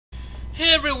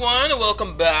Hey everyone,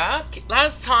 welcome back.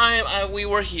 Last time we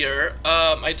were here,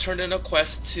 I turned in a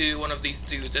quest to one of these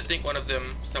dudes. I think one of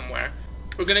them somewhere.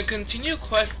 We're gonna continue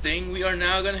questing. We are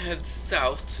now gonna head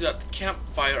south to that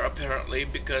campfire apparently,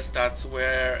 because that's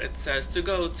where it says to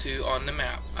go to on the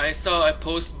map. I saw a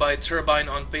post by Turbine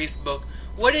on Facebook.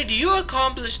 What did you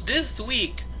accomplish this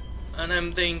week? And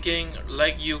I'm thinking,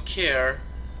 like you care.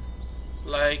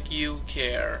 Like you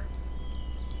care.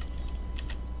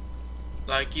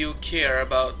 Like you care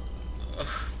about.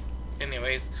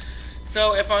 Anyways,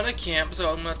 so I found a camp, so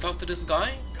I'm gonna talk to this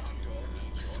guy.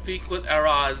 Speak with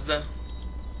Araz.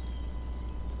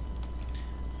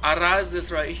 Araz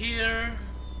is right here.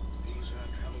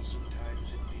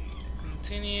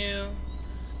 Continue.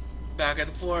 Back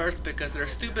and forth because they're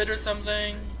stupid or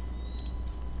something.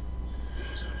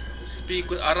 Speak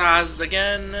with Araz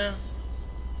again.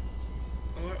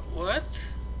 What?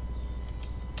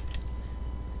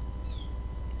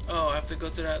 Oh, I have to go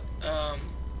to that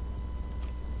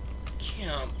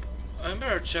camp. I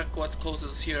better check what's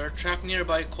closest here. Track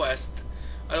nearby quest.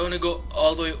 I don't want to go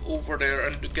all the way over there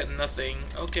and get nothing.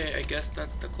 Okay, I guess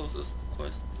that's the closest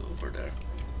quest over there.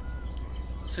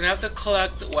 So now I have to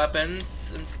collect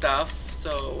weapons and stuff.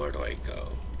 So where do I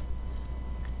go?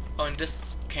 Oh, in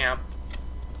this camp.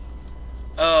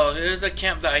 Oh, here's the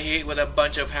camp that I hate with a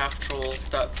bunch of half trolls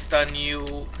that stun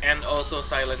you and also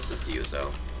silences you,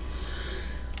 so.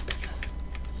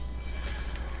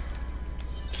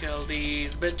 Kill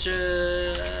these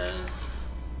bitches.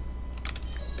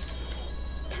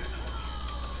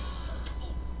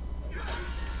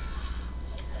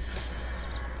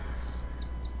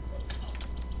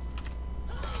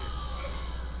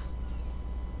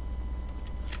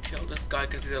 Kill this guy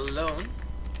because he's alone.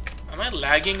 Am I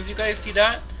lagging? Do you guys see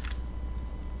that?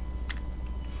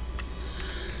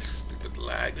 Stupid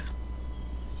lag.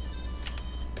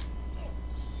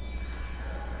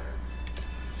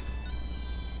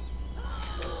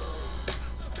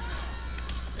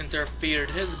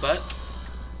 Interfered his butt.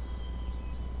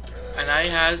 And I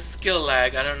has skill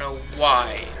lag. I don't know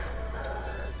why.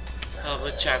 I'll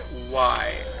have to check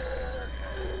why.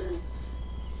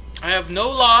 I have no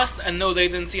loss and no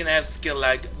latency and I have skill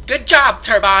lag. Good job,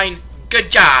 Turbine! Good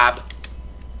job!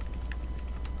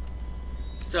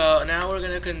 So now we're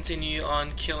gonna continue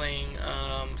on killing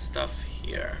stuff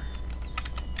here.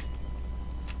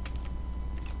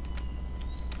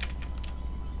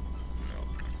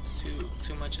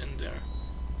 Too much in there.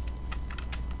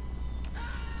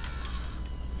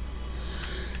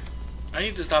 I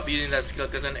need to stop using that skill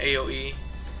because an AoE.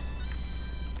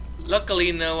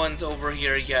 Luckily no one's over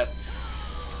here yet.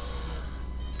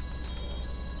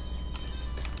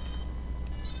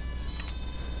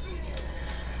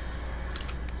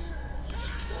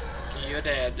 You're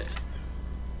dead.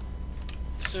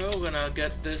 So we're gonna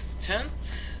get this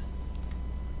tent.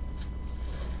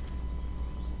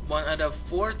 1 out of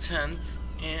 4 tents,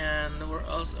 and where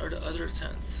else are the other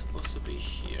tents? Supposed to be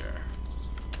here.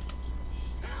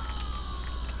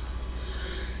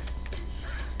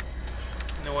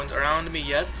 No one's around me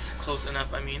yet. Close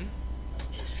enough, I mean.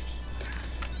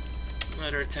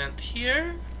 Another tent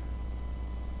here.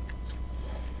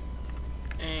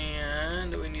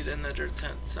 And we need another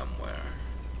tent somewhere.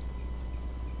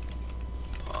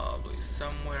 Probably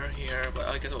somewhere here, but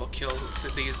I guess we'll kill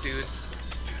these dudes.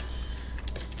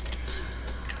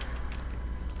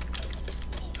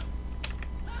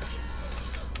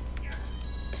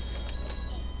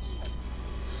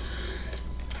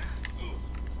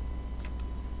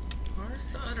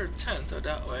 Tent, oh,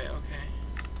 that way, okay.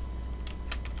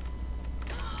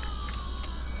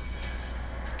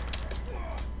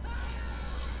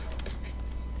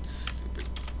 Stupid.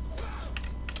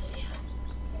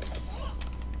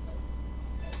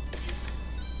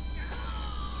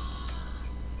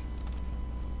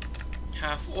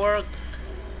 Half orc.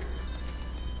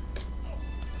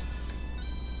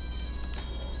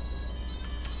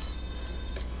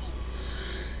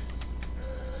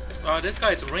 Oh, this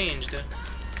guy's ranged.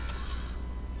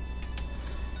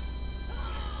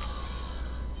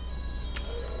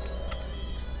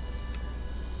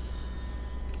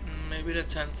 Maybe the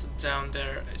tent's down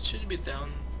there. It should be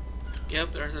down.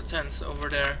 Yep, there's a tent over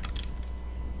there.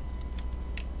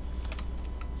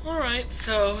 Alright,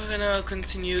 so we're gonna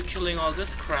continue killing all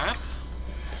this crap.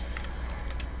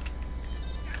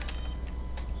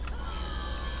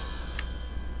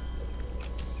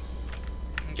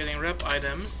 I'm getting rep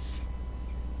items.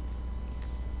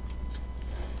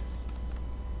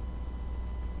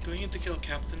 Do we need to kill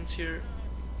captains here?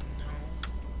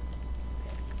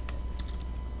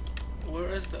 Where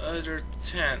is the other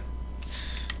tent?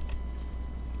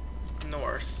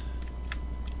 North.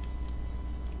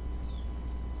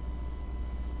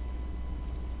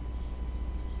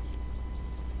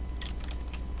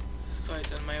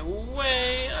 guy's in my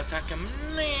way. Attack him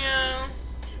now.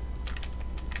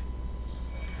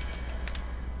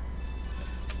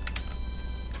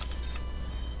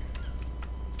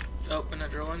 Oh,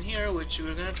 another one here, which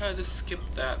we're gonna try to skip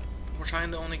that. We're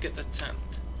trying to only get the 10th.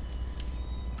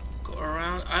 Go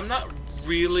around. I'm not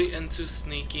really into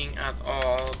sneaking at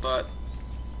all, but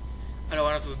I don't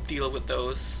want to deal with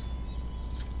those.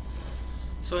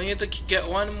 So I need to get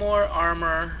one more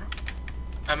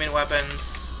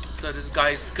weapons. So this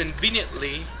guy's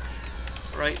conveniently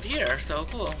right here. So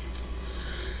cool.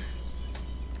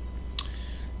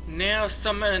 Now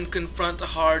summon and confront the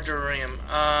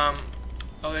Heimerdinger.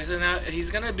 Okay, so now he's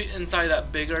gonna be inside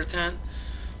that bigger tent.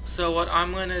 So what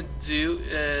I'm gonna do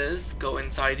is go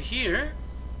inside here.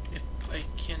 If I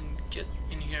can get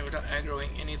in here without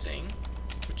aggroing anything.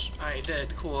 Which I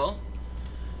did, cool.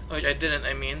 Which I didn't,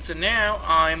 I mean. So now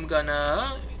I'm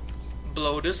gonna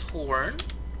blow this horn.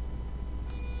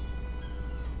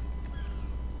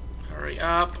 Hurry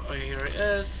up. Oh, here it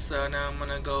is. So now I'm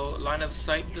gonna go line of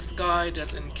sight this guy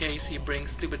just in case he brings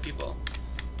stupid people.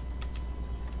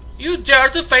 You dare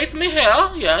to face me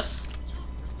here? Yes.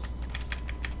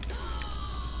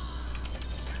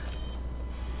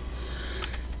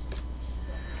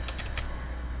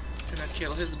 Gonna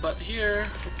kill his butt here.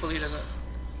 Hopefully he doesn't.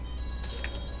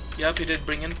 Yep, he did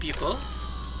bring in people.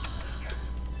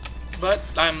 But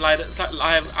I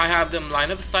have them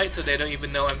line of sight so they don't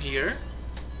even know I'm here.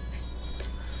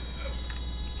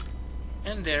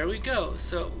 And there we go.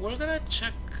 So we're gonna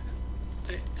check.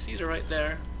 See, they're right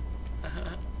there.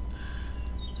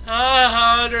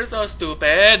 Haha, they're so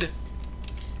stupid.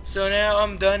 So now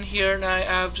I'm done here and I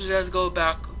have to just go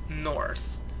back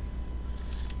north.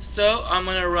 So I'm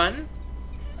gonna run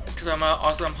because I'm an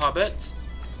awesome hobbit.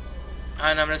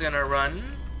 And I'm just gonna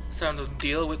run so I don't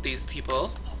deal with these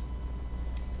people.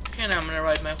 Okay, now I'm gonna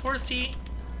ride my horsey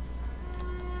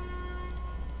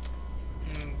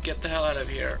and get the hell out of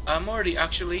here. I'm already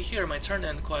actually here, my turn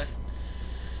end quest.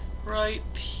 Right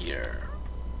here.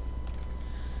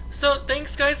 So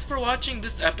thanks guys for watching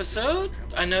this episode.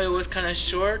 I know it was kind of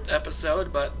short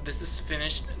episode, but this is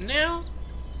finished now.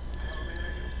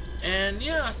 And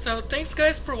yeah, so thanks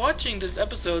guys for watching this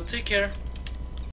episode. Take care.